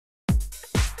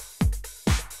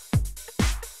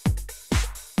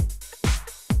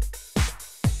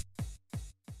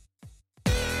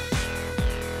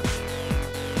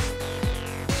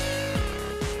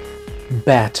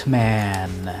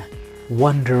Batman,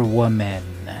 Wonder Woman,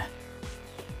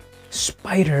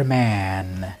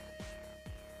 Spider-Man,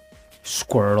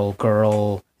 Squirrel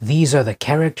Girl. These are the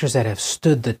characters that have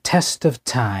stood the test of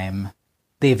time.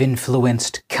 They've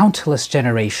influenced countless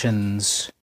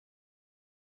generations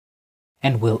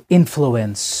and will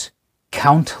influence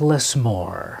countless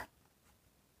more.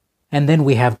 And then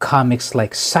we have comics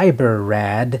like Cyber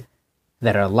Rad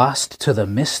that are lost to the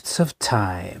mists of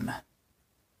time.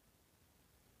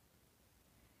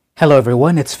 Hello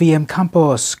everyone, it's VM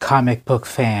Campos, comic book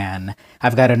fan.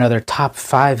 I've got another top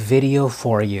 5 video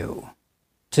for you.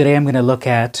 Today I'm going to look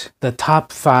at the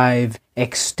top 5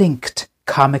 extinct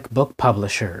comic book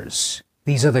publishers.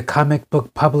 These are the comic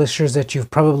book publishers that you've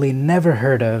probably never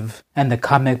heard of, and the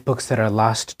comic books that are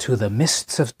lost to the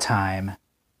mists of time.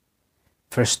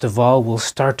 First of all, we'll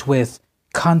start with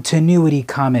Continuity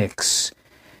Comics.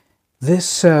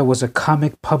 This was a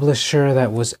comic publisher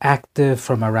that was active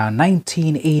from around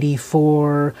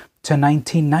 1984 to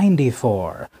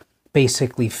 1994.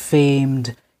 Basically,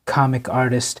 famed comic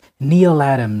artist Neal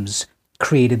Adams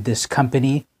created this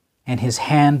company, and his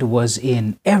hand was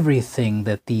in everything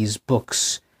that these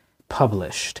books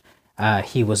published.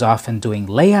 He was often doing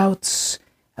layouts,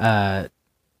 drawing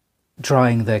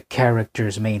the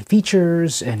characters' main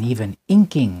features, and even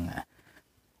inking.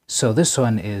 So this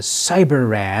one is Cyber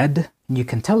Rad, and you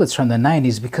can tell it's from the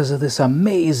 90s because of this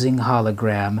amazing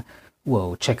hologram.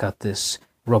 Whoa, check out this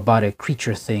robotic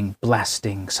creature thing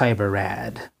blasting Cyber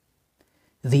Rad.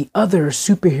 The Other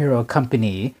Superhero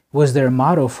Company was their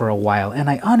motto for a while, and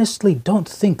I honestly don't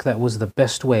think that was the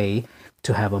best way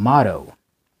to have a motto.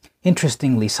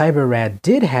 Interestingly, Cyber Rad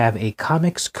did have a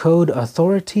Comics Code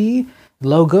Authority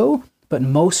logo, but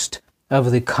most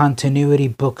of the continuity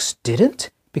books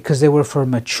didn't, because they were for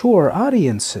mature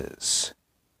audiences.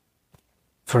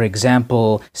 For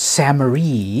example,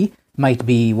 Samaree might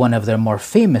be one of their more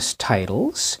famous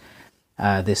titles.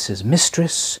 This is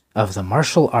Mistress of the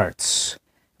Martial Arts.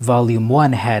 Volume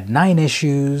 1 had 9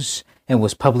 issues and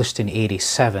was published in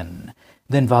 '87.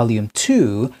 Then Volume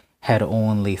 2 had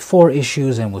only 4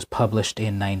 issues and was published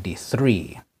in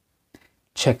 '93.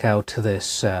 Check out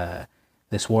this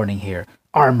warning here.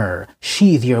 Armor,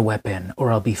 sheathe your weapon,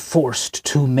 or I'll be forced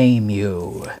to maim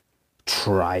you.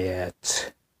 Try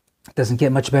it. Doesn't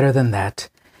get much better than that.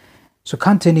 So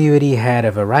Continuity had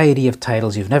a variety of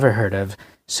titles you've never heard of,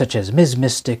 such as Ms.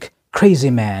 Mystic, Crazy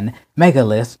Man,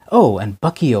 Megalith, oh, and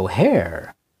Bucky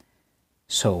O'Hare.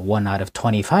 So 1 out of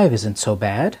 25 isn't so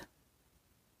bad.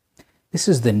 This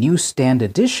is the newsstand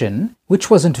edition, which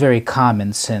wasn't very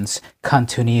common since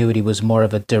Continuity was more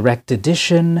of a direct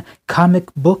edition, comic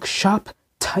book shop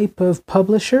type of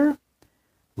publisher.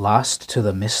 Lost to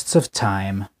the mists of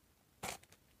time.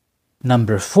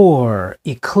 Number 4,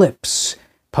 Eclipse,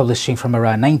 publishing from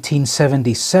around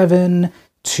 1977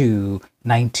 to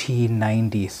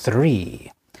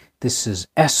 1993. This is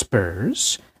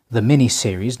Espers, the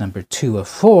miniseries, number 2 of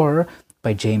 4,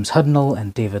 by James Hudnall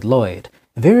and David Lloyd.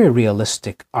 Very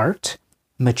realistic art,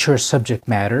 mature subject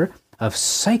matter of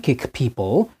psychic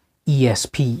people,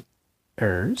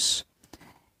 ESPers,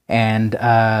 and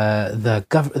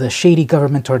the shady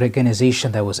government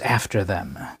organization that was after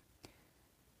them.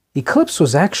 Eclipse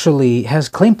has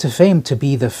claim to fame to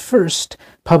be the first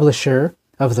publisher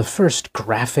of the first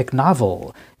graphic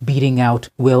novel, beating out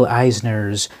Will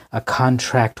Eisner's A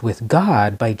Contract with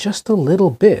God by just a little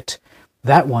bit.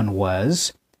 That one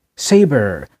was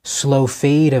Saber, Slow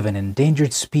Fade of an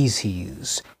Endangered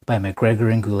Species by McGregor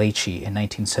and Gulacy in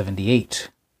 1978.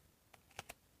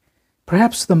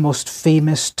 Perhaps the most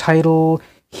famous title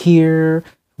here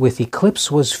with Eclipse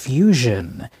was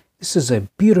Fusion. This is a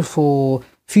beautiful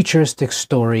futuristic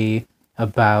story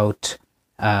about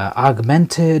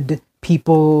augmented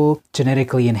people,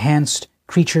 genetically enhanced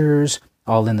creatures,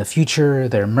 all in the future.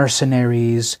 They're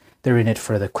mercenaries, they're in it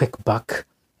for the quick buck,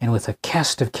 and with a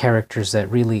cast of characters that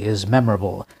really is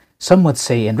memorable. Some would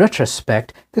say, in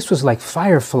retrospect, this was like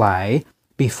Firefly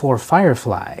before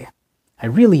Firefly. I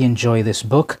really enjoy this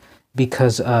book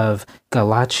because of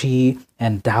Gulacy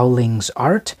and Dowling's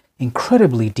art,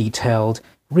 incredibly detailed,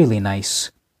 really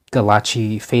nice.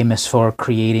 Gulacy famous for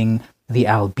creating the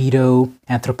Albedo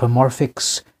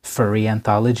Anthropomorphics furry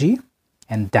anthology,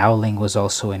 and Dowling was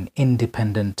also an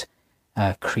independent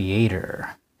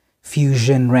creator.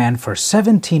 Fusion ran for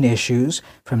 17 issues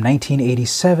from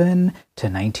 1987 to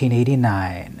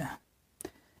 1989.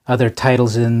 Other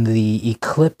titles in the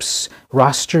Eclipse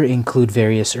roster include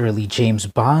various early James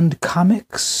Bond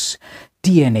comics,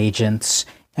 DN Agents,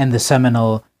 and the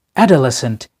seminal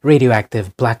Adolescent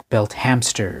Radioactive Black Belt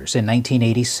Hamsters in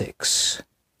 1986.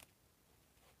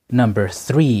 Number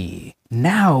 3.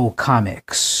 Now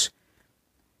Comics.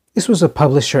 This was a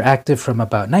publisher active from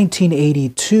about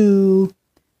 1982 to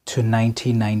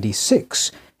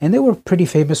 1996, and they were pretty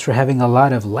famous for having a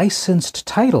lot of licensed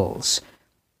titles.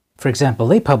 For example,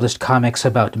 they published comics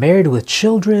about Married with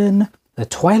Children, The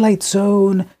Twilight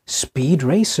Zone, Speed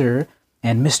Racer,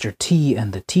 and Mr. T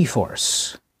and the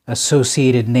T-Force.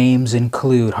 Associated names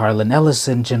include Harlan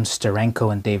Ellison, Jim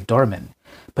Steranko, and Dave Dorman.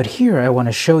 But here I want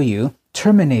to show you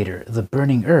Terminator, The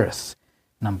Burning Earth,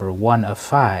 number 1 of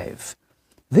 5.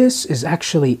 This is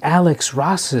actually Alex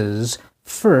Ross's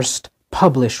first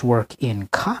published work in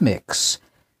comics.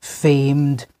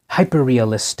 Famed,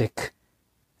 hyperrealistic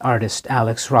artist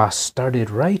Alex Ross started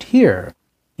right here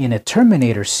in a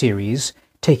Terminator series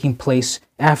taking place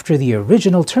after the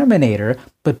original Terminator,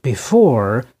 but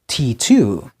before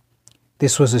T2.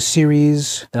 This was a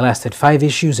series that lasted 5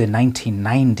 issues in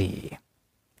 1990.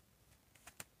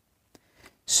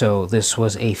 So this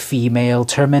was a female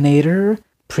Terminator,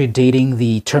 predating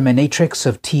the Terminatrix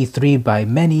of T3 by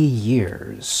many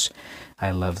years.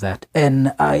 I love that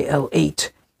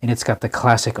NIL8, and it's got the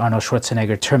classic Arnold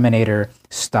Schwarzenegger Terminator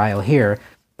style here,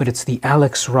 but it's the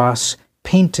Alex Ross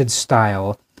painted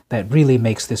style that really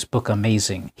makes this book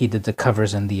amazing. He did the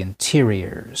covers and the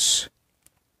interiors.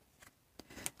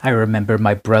 I remember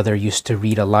my brother used to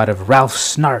read a lot of Ralph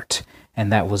Snart,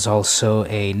 and that was also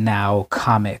a Now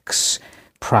Comics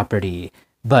property,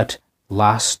 but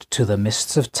lost to the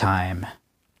mists of time.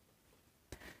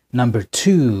 Number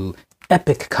 2,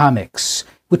 Epic Comics,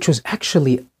 which was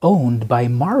actually owned by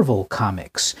Marvel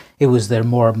Comics. It was their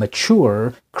more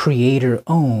mature,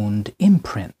 creator-owned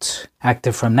imprint.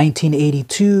 Active from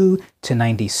 1982 to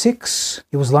 96,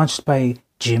 it was launched by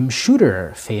Jim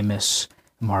Shooter, famous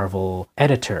Marvel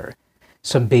editor.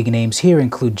 Some big names here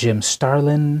include Jim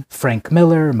Starlin, Frank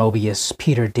Miller, Mobius,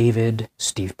 Peter David,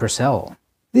 Steve Purcell.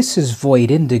 This is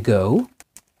Void Indigo,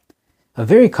 a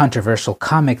very controversial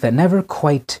comic that never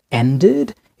quite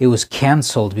ended. It was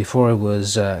canceled before it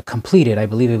was completed. I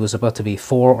believe it was about to be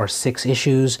 4 or 6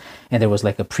 issues, and there was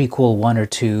like a prequel 1 or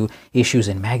 2 issues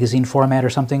in magazine format or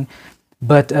something.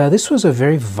 But this was a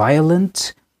very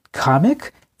violent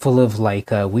comic, full of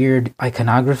like weird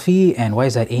iconography, and why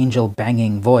is that angel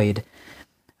banging Void?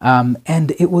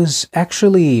 And it was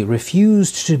actually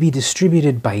refused to be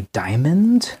distributed by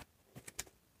Diamond.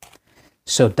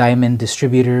 So Diamond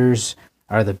distributors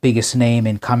are the biggest name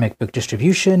in comic book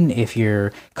distribution. If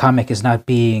your comic is not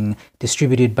being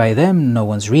distributed by them, no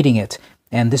one's reading it.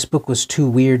 And this book was too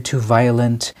weird, too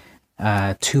violent,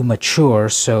 too mature,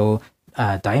 so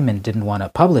Diamond didn't want to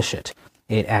publish it.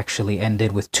 It actually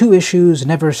ended with 2 issues,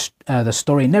 the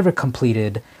story never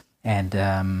completed, and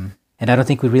I don't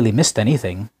think we really missed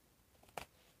anything.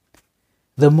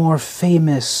 The more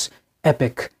famous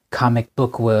epic comic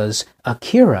book was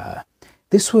Akira.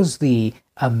 This was the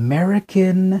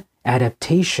American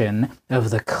adaptation of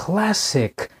the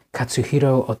classic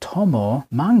Katsuhiro Otomo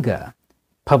manga,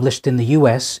 published in the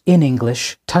US in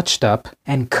English, touched up,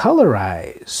 and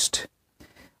colorized.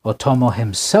 Otomo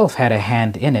himself had a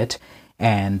hand in it,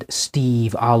 and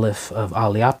Steve Oliff of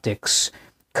Ollie Optics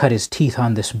cut his teeth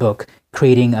on this book,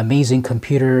 creating amazing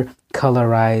computer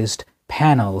colorized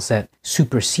panels that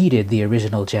superseded the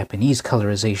original Japanese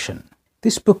colorization.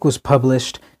 This book was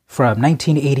published from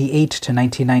 1988 to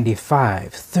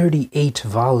 1995, 38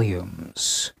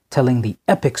 volumes, telling the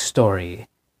epic story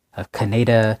of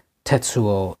Kaneda,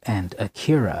 Tetsuo, and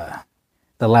Akira.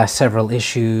 The last several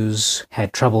issues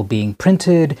had trouble being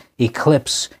printed.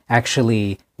 Eclipse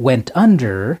actually went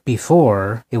under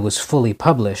before it was fully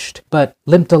published, but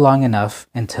limped along enough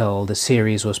until the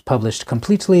series was published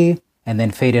completely and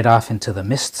then faded off into the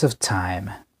mists of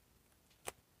time.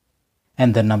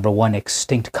 And the number 1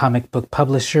 extinct comic book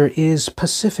publisher is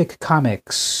Pacific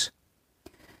Comics.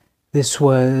 This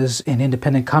was an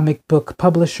independent comic book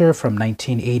publisher from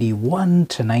 1981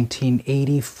 to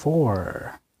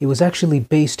 1984. It was actually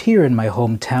based here in my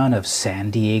hometown of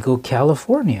San Diego,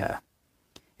 California.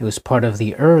 It was part of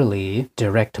the early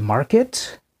direct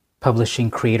market,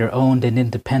 publishing creator-owned and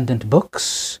independent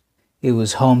books. It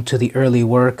was home to the early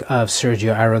work of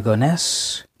Sergio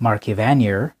Aragonés, Mark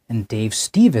Evanier, and Dave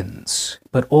Stevens.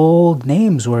 But old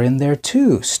names were in there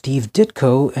too. Steve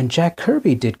Ditko and Jack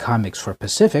Kirby did comics for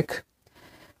Pacific.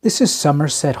 This is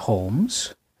Somerset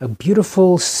Holmes, a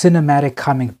beautiful cinematic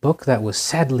comic book that was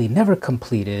sadly never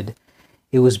completed.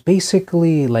 It was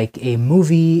basically like a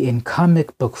movie in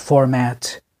comic book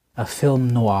format, a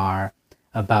film noir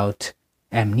about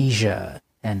amnesia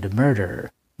and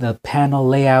murder. The panel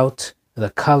layout, the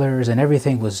colors, and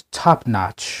everything was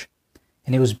top-notch.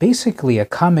 And it was basically a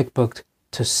comic book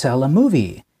to sell a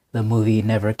movie. The movie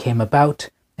never came about,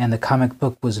 and the comic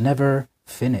book was never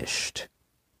finished,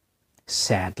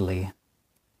 sadly.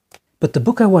 But the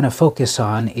book I want to focus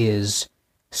on is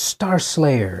Star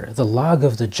Slayer, The Log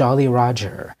of the Jolly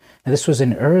Roger. Now, this was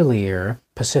an earlier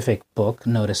Pacific book.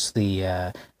 Notice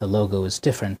the logo is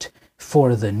different,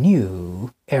 for the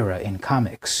new era in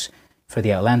comics, for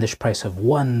the outlandish price of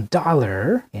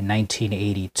 $1 in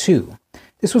 1982.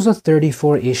 This was a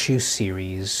 34-issue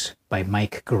series by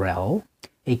Mike Grell,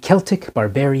 a Celtic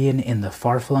barbarian in the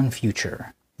far-flung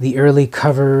future. The early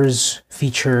covers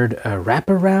featured a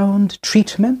wraparound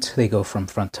treatment. They go from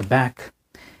front to back.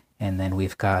 And then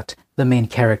we've got the main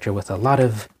character with a lot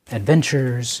of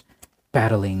adventures,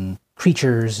 battling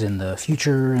creatures in the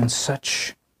future and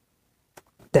such.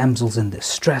 Damsels in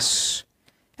distress,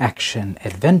 action,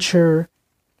 adventure,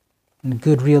 and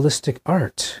good realistic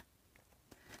art.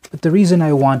 But the reason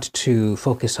I want to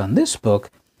focus on this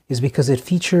book is because it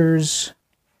features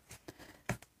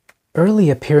early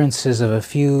appearances of a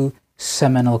few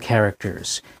seminal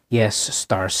characters. Yes,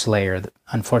 Star Slayer.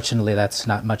 Unfortunately, that's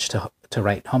not much to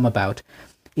write home about.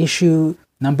 Issue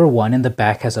number 1 in the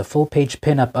back has a full-page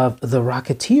pinup of The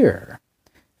Rocketeer,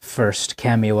 first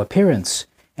cameo appearance.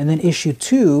 And then issue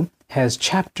 2 has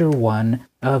chapter 1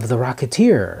 of The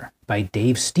Rocketeer by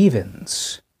Dave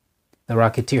Stevens. The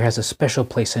Rocketeer has a special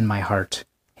place in my heart,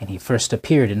 and he first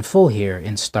appeared in full here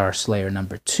in Star Slayer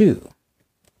number 2.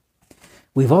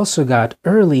 We've also got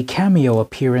early cameo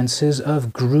appearances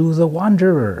of Gru the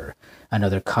Wanderer,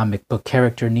 another comic book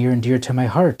character near and dear to my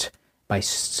heart, by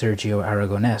Sergio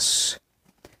Aragonés.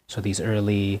 So these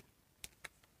early,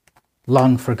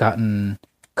 long-forgotten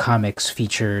comics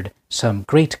featured some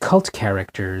great cult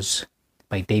characters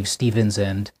by Dave Stevens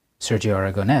and Sergio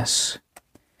Aragonés,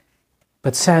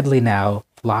 but sadly now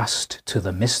lost to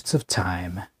the mists of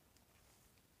time.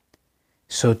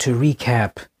 So to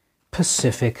recap,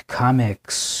 Pacific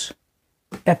Comics,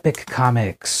 Epic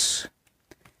Comics,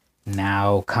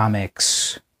 Now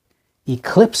Comics,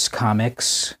 Eclipse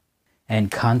Comics, and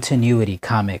Continuity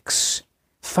Comics.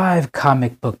 5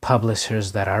 comic book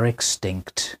publishers that are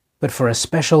extinct. But for a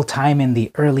special time in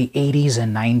the early 80s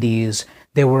and 90s,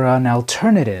 they were an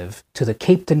alternative to the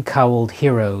caped and cowled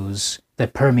heroes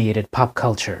that permeated pop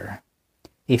culture.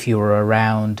 If you were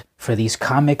around for these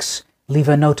comics, leave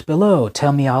a note below,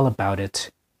 tell me all about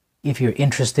it. If you're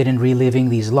interested in reliving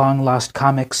these long-lost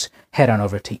comics, head on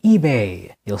over to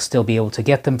eBay. You'll still be able to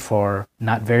get them for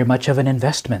not very much of an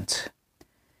investment.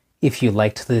 If you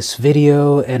liked this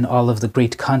video and all of the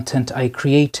great content I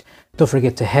create, don't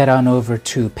forget to head on over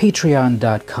to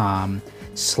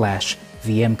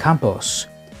patreon.com/vmcampos.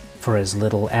 For as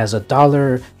little as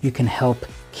 $1, you can help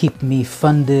keep me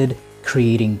funded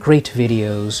creating great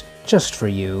videos just for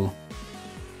you.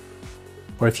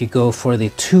 Or if you go for the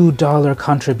 $2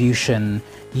 contribution,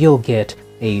 you'll get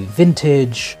a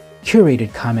vintage,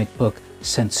 curated comic book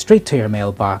sent straight to your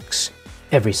mailbox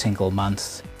every single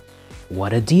month.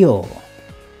 What a deal!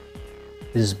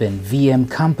 This has been VM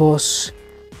Campos.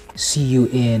 See you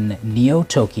in Neo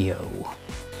Tokyo.